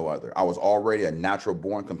unlike no other. I was already a natural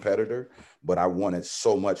born competitor, but I wanted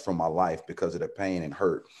so much from my life because of the pain and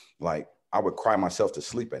hurt. Like I would cry myself to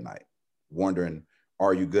sleep at night, wondering,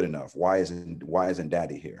 are you good enough? Why isn't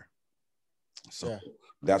daddy here? So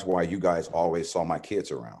that's why you guys always saw my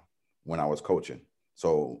kids around when I was coaching.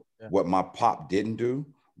 So what my pop didn't do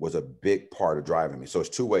was a big part of driving me. So it's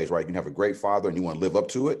two ways, right? You can have a great father and you want to live up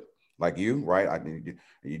to it, like you, right? I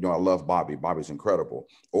love Bobby. Bobby's incredible.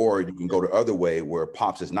 Or you can go the other way where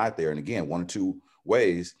pops is not there. And again, one or two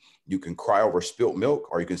ways, you can cry over spilt milk,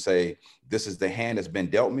 or you can say, this is the hand that's been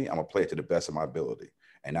dealt me. I'm gonna play it to the best of my ability.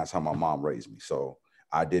 And that's how my mom raised me. So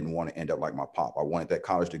I didn't want to end up like my pop. I wanted that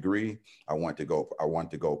college degree. I wanted to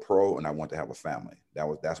go pro, and I wanted to have a family.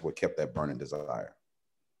 That's what kept that burning desire.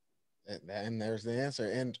 And there's the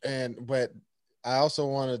answer. But I also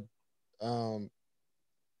want to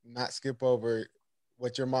not skip over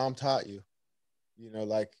what your mom taught you. You know,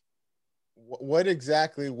 like what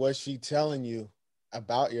exactly was she telling you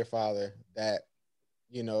about your father that,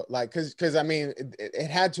 you know, like, cause I mean, it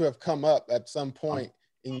had to have come up at some point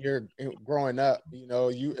in your growing up. You know,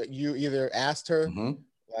 you either asked her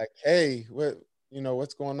like, hey,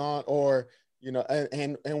 what's going on? Or, you know,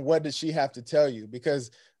 and what did she have to tell you? Because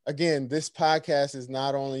again, this podcast is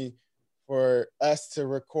not only for us to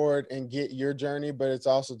record and get your journey, but it's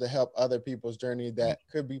also to help other people's journey that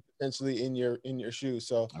could be potentially in your shoes.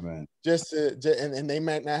 So Amen. And they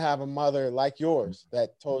might not have a mother like yours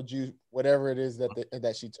that told you whatever it is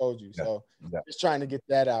that she told you. So just trying to get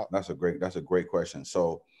that out. That's a great question.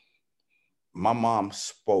 So my mom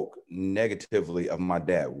spoke negatively of my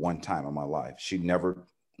dad one time in my life. She never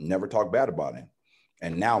talked bad about him.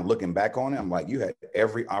 And now looking back on it, I'm like, you had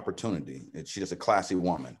every opportunity. She's just a classy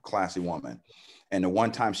woman. And the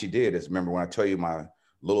one time she did is, remember when I tell you my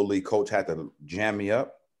little league coach had to jam me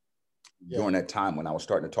up during that time when I was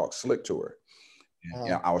starting to talk slick to her. And,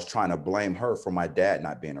 you know, I was trying to blame her for my dad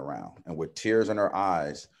not being around. And with tears in her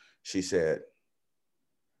eyes, she said,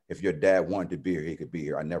 if your dad wanted to be here, he could be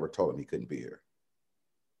here. I never told him he couldn't be here.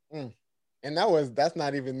 And that's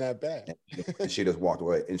not even that bad. And she just walked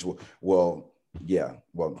away. And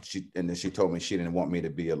then she told me she didn't want me to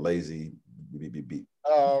be a lazy beep.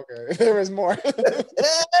 Oh, okay. There was more.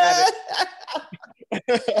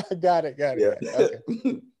 Got it. Yeah.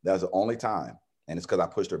 Okay. That was the only time. And it's because I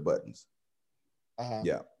pushed her buttons.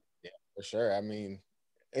 Yeah, for sure. I mean,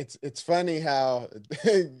 it's funny how,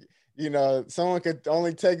 you know, someone could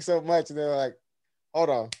only take so much and they're like, hold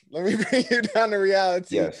on, let me bring you down to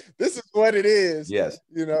reality. Yes. This is what it is. Yes.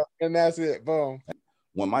 You know, and that's it. Boom.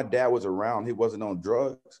 When my dad was around, he wasn't on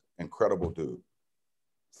drugs. Incredible dude.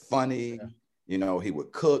 Funny. Yeah. You know, he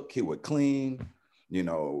would cook, he would clean, you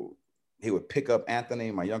know, he would pick up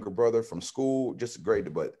Anthony, my younger brother, from school. Just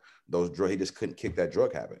great, but he just couldn't kick that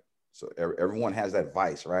drug habit. So everyone has that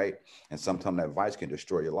vice, right? And sometimes that vice can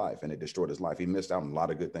destroy your life, and it destroyed his life. He missed out on a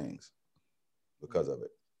lot of good things because of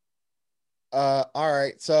it. All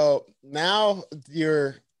right. So now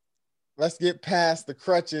let's get past the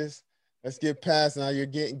crutches. Let's get past now. You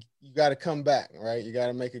got to come back, right? You got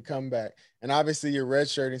to make a comeback. And obviously you're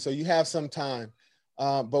redshirting, so you have some time.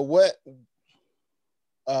 But what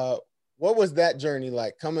was that journey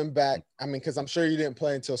like coming back? I mean, because I'm sure you didn't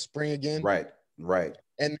play until spring again. Right.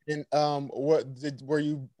 And where were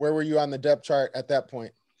you on the depth chart at that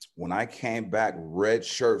point? When I came back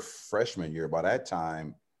redshirt freshman year, by that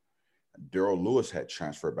time, Daryl Lewis had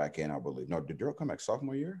transferred back in, I believe. No, did Daryl come back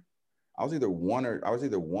sophomore year? I was either one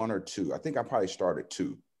or two. I think I probably started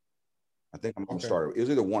two. I think I'm gonna start. It was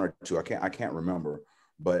either one or two. I can't remember.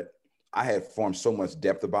 But I had formed so much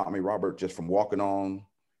depth about me, Robert, just from walking on,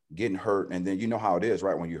 getting hurt, and then you know how it is,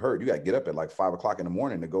 right? When you hurt, you got to get up at like 5 o'clock in the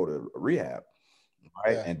morning to go to rehab,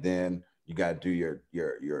 right? Yeah. And then you got to do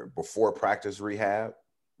your before practice rehab,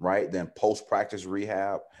 right? Then post practice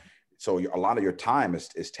rehab. So a lot of your time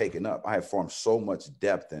is taken up. I have formed so much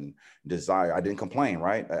depth and desire. I didn't complain,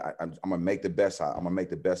 right? I'm gonna make the best out. I'm gonna make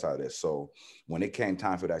the best out of this. So when it came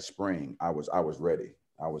time for that spring, I was ready.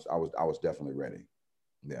 I was definitely ready.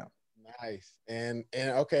 Yeah. Nice. And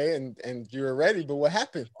okay, and you were ready, but what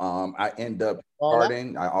happened? I end up Balled out?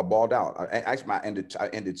 starting. I balled out. I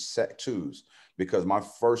ended set twos because my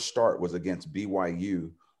first start was against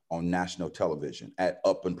BYU on national television at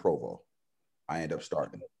Up in Provo. I end up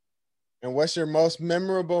starting. And what's your most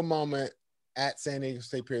memorable moment at San Diego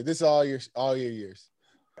State period? This is all your years.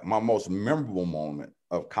 My most memorable moment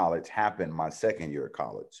of college happened my second year of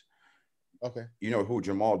college. Okay. You know who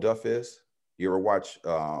Jamal Duff is? You ever watch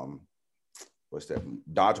what's that?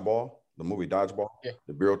 Dodgeball, the movie Dodgeball? Yeah.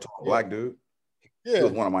 The real tall black dude. He Yeah.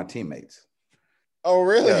 was one of my teammates. Oh,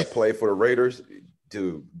 really? Yeah, played for the Raiders.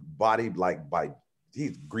 Dude, body like by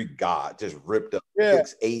he's Greek god, just ripped up. Yeah.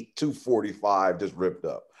 6'8", 245, just ripped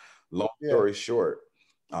up. Long story short,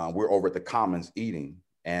 we're over at the Commons eating,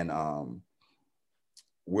 and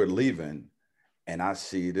we're leaving, and I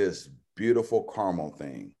see this beautiful caramel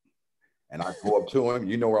thing. And I go up to him,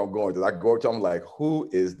 you know where I'm going to. I go up to him like, who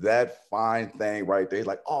is that fine thing right there? He's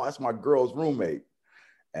like, oh, that's my girl's roommate.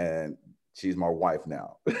 And she's my wife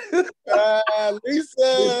now. Lisa.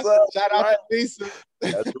 Shout out to Lisa.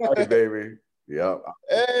 That's right, baby. Yep.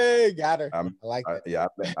 Hey, got her. I like that. Yeah,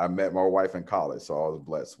 I met my wife in college, so I was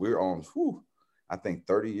blessed. We're on, I think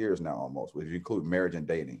 30 years now almost, if you include marriage and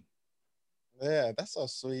dating. Yeah, that's so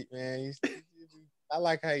sweet, man. I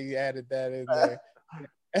like how you added that in there.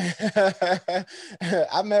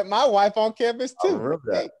 I met my wife on campus too. I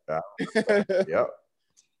remember that. Yep.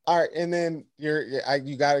 All right, and then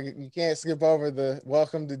you can't skip over the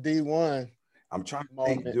welcome to D1. I'm trying to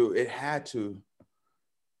think, dude. It had to,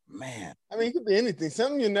 man. I mean, it could be anything.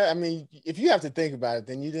 Something I mean, if you have to think about it,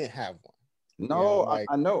 then you didn't have one. No,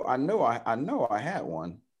 I know I had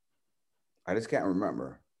one. I just can't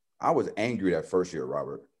remember. I was angry that first year,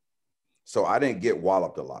 Robert. So I didn't get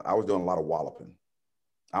walloped a lot. I was doing a lot of walloping.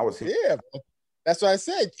 Yeah, that's what I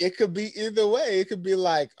said. It could be either way. It could be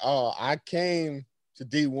like, oh, I came to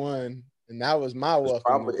D1 and that was my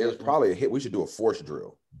welcome. It was probably a hit. We should do a force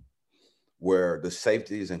drill where the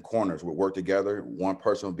safeties and corners would work together. One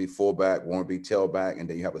person would be fullback, one would be tailback, and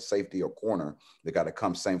then you have a safety or corner that got to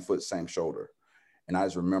come same foot, same shoulder. And I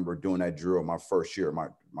just remember doing that drill my first year, my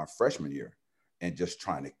freshman year, and just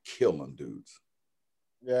trying to kill them dudes.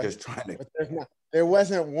 Yeah. Just trying to. But there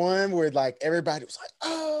wasn't one where like everybody was like,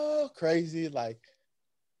 oh, crazy. Like,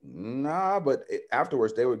 nah, but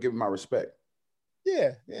afterwards they would give me my respect.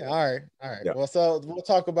 Yeah. All right. Yeah. Well, so we'll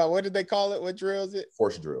talk about, what did they call it? What drill is it?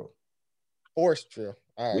 Force drill. Force drill.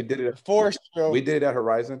 All right. We did it. Force drill. We did it at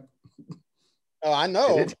Horizon. Oh, I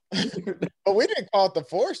know. But we didn't call it the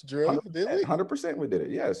force drill, did we? 100% we did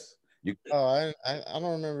it. Yes. I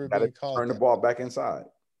don't remember it being called. Turn the ball back inside.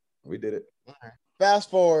 We did it. All right.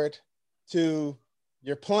 Fast forward to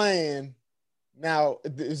your playing. Now,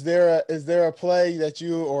 is there a play that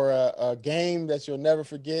you, or a game that you'll never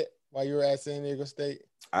forget while you were at San Diego State?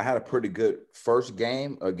 I had a pretty good first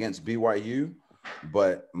game against BYU,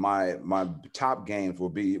 but my top games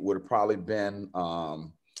would have probably been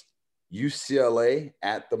UCLA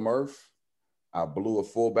at the Murph. I blew a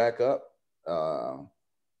fullback up.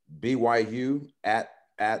 BYU at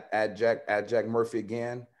Jack Murphy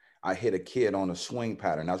again. I hit a kid on a swing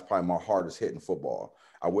pattern. That's probably my hardest hit in football.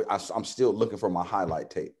 I'm still looking for my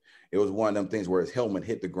highlight tape. It was one of them things where his helmet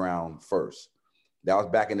hit the ground first. That was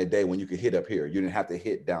back in the day when you could hit up here. You didn't have to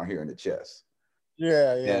hit down here in the chest.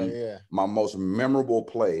 Yeah. My most memorable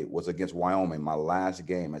play was against Wyoming, my last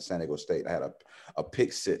game at San Diego State. I had a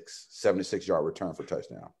pick six, 76-yard return for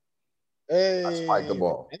touchdown. Hey, I spiked the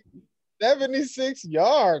ball. 76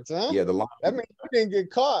 yards, huh? Yeah, the line. That means you didn't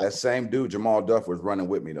get caught. That same dude, Jamal Duff, was running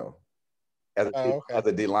with me though, as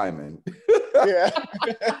a D lineman. Yeah.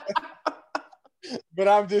 But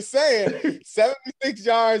I'm just saying, 76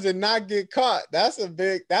 yards and not get caught. That's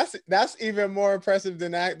even more impressive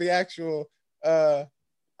than the actual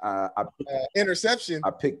interception.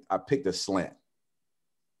 I picked a slant.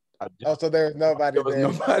 So there was nobody there.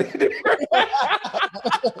 Nobody there.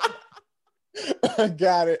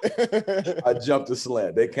 Got it. I jumped the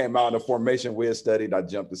slant. They came out in the formation we had studied. I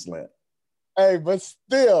jumped the slant. Hey, but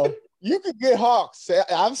still, you could get hawks.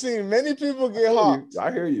 I've seen many people get hawks.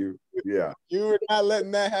 I hear you. Yeah. You were not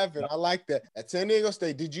letting that happen. I like that. At San Diego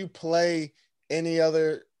State, did you play any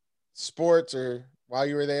other sports or while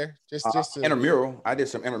you were there? Just to... Intramural. I did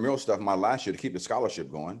some intramural stuff my last year to keep the scholarship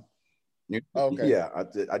going. Okay. Yeah,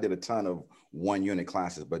 I did a ton of 1-unit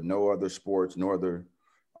classes, but no other sports, no other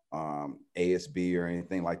ASB or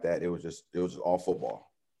anything like that. It was just all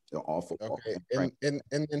football. All football. Okay.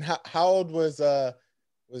 And how old was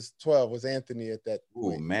 12? Was Anthony at that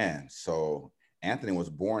point? Oh man. So Anthony was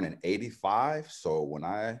born in 85. So when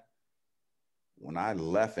I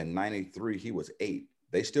left in 93, he was 8.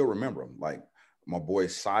 They still remember him. Like my boy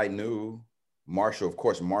Cy knew, Marshall, of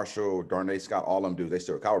course, Marshall, Darnay Scott, all of them do. They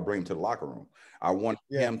still, I would bring him to the locker room. I want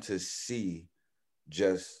him to see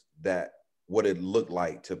just that, what it looked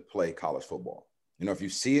like to play college football. You know, if you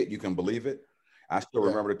see it, you can believe it. I still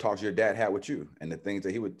remember the talks your dad had with you and the things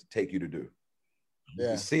that he would take you to do. Yeah.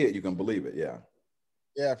 If you see it, you can believe it. Yeah.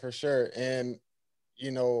 Yeah, for sure. And,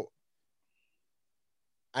 you know,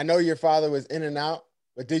 I know your father was in and out,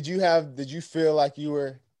 but did you feel like you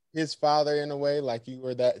were his father in a way, like you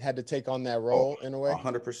were that had to take on that role in a way?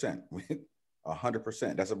 100%.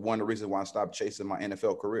 100%. That's one of the reasons why I stopped chasing my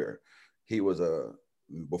NFL career. He was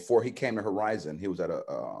before he came to Horizon, he was at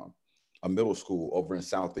a middle school over in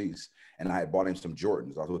Southeast, and I had bought him some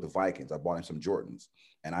Jordans. I was with the Vikings. I bought him some Jordans,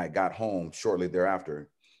 and I got home shortly thereafter.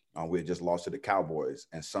 We had just lost to the Cowboys,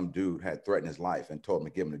 and some dude had threatened his life and told me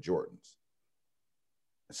to give him the Jordans.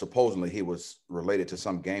 Supposedly he was related to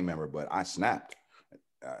some gang member, but I snapped.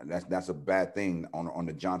 That's a bad thing on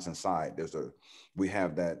the Johnson side. We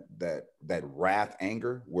have that wrath,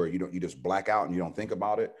 anger where you just black out and you don't think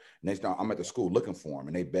about it. And I'm at the school looking for him,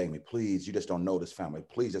 and they beg me, please, you just don't know this family.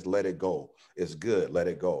 Please just let it go. It's good. Let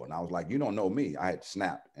it go. And I was like, you don't know me. I had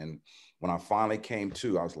snapped. And when I finally came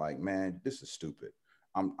to, I was like, man, this is stupid.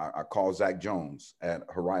 I called Zach Jones at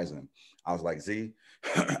Horizon. I was like, Z,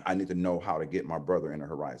 I need to know how to get my brother into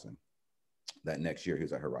Horizon. That next year he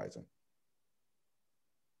was at Horizon.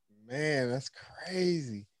 Man, that's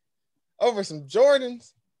crazy. Over some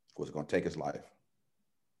Jordans. Was going to take his life.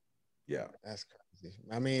 Yeah. That's crazy.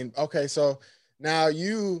 I mean, okay, so now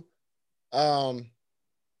you, I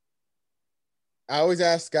always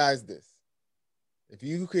ask guys this. If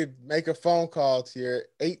you could make a phone call to your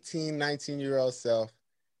 18, 19-year-old self,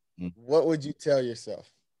 what would you tell yourself?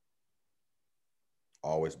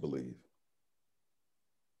 Always believe.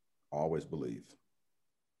 Always believe.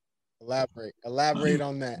 Elaborate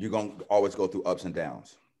on that. You're going to always go through ups and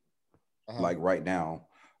downs. Like right now,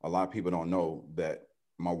 a lot of people don't know that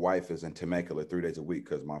my wife is in Temecula 3 days a week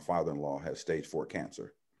because my father-in-law has stage 4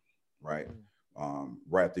 cancer, right?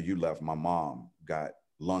 Right after you left, my mom got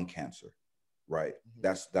lung cancer, right?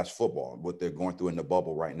 That's football, what they're going through in the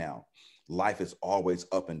bubble right now. Life is always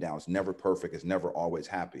up and down. It's never perfect. It's never always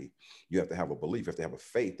happy. You have to have a belief. You have to have a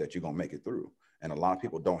faith that you're going to make it through. And a lot of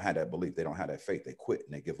people don't have that belief. They don't have that faith. They quit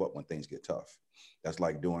and they give up when things get tough. That's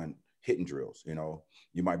like doing hitting drills. You know,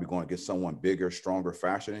 you might be going to get someone bigger, stronger,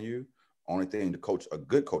 faster than you. Only thing a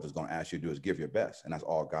good coach is going to ask you to do is give your best. And that's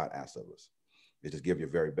all God asks of us, is just give your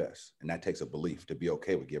very best. And that takes a belief to be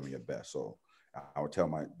okay with giving your best. So I would tell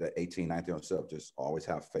the 18, 19-year-old self, just always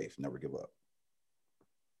have faith, never give up.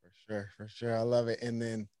 For sure. I love it. And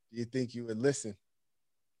then do you think you would listen?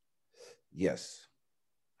 Yes,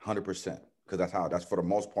 100%. Because that's for the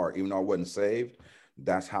most part, even though I wasn't saved,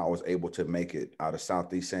 that's how I was able to make it out of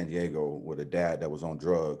Southeast San Diego with a dad that was on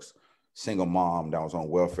drugs, single mom that was on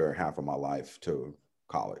welfare half of my life to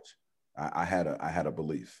college. I had a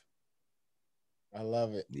belief. I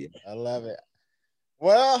love it. Yeah. I love it.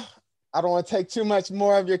 Well, I don't want to take too much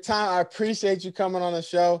more of your time. I appreciate you coming on the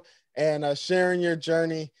show and sharing your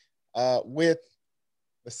journey with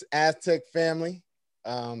the Aztec family.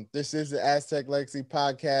 This is the Aztec Legacy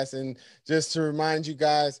Podcast. And just to remind you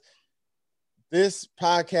guys, this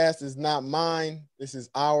podcast is not mine. This is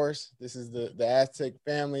ours. This is the Aztec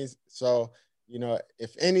families. So, you know,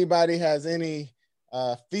 if anybody has any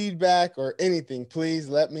feedback or anything, please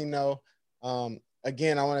let me know.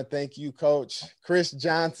 Again, I want to thank you, Coach Chris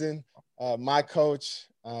Johnson, my coach,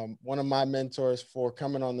 one of my mentors, for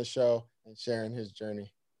coming on the show and sharing his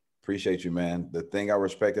journey. Appreciate you, man. The thing I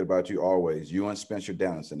respected about you always, you and Spencer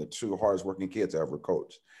Dennison, the two hardest working kids I ever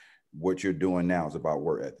coached. What you're doing now is about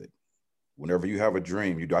work ethic. Whenever you have a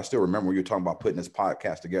dream, you do. I still remember when you were talking about putting this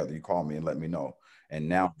podcast together. You called me and let me know. And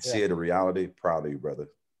now see it a reality. Proud of you, brother.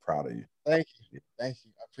 Proud of you. Thank you. Thank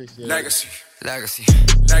you. I appreciate Legacy. it. Legacy.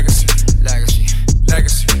 Legacy. Legacy.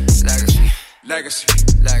 Legacy. Legacy. Legacy.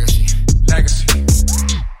 Legacy. Legacy.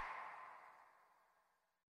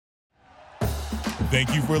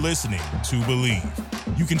 Thank you for listening to Believe.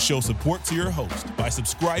 You can show support to your host by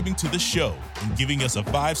subscribing to the show and giving us a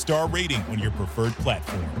 5-star rating on your preferred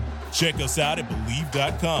platform. Check us out at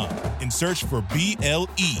Believe.com and search for BLEAV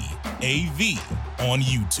on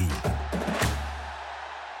YouTube.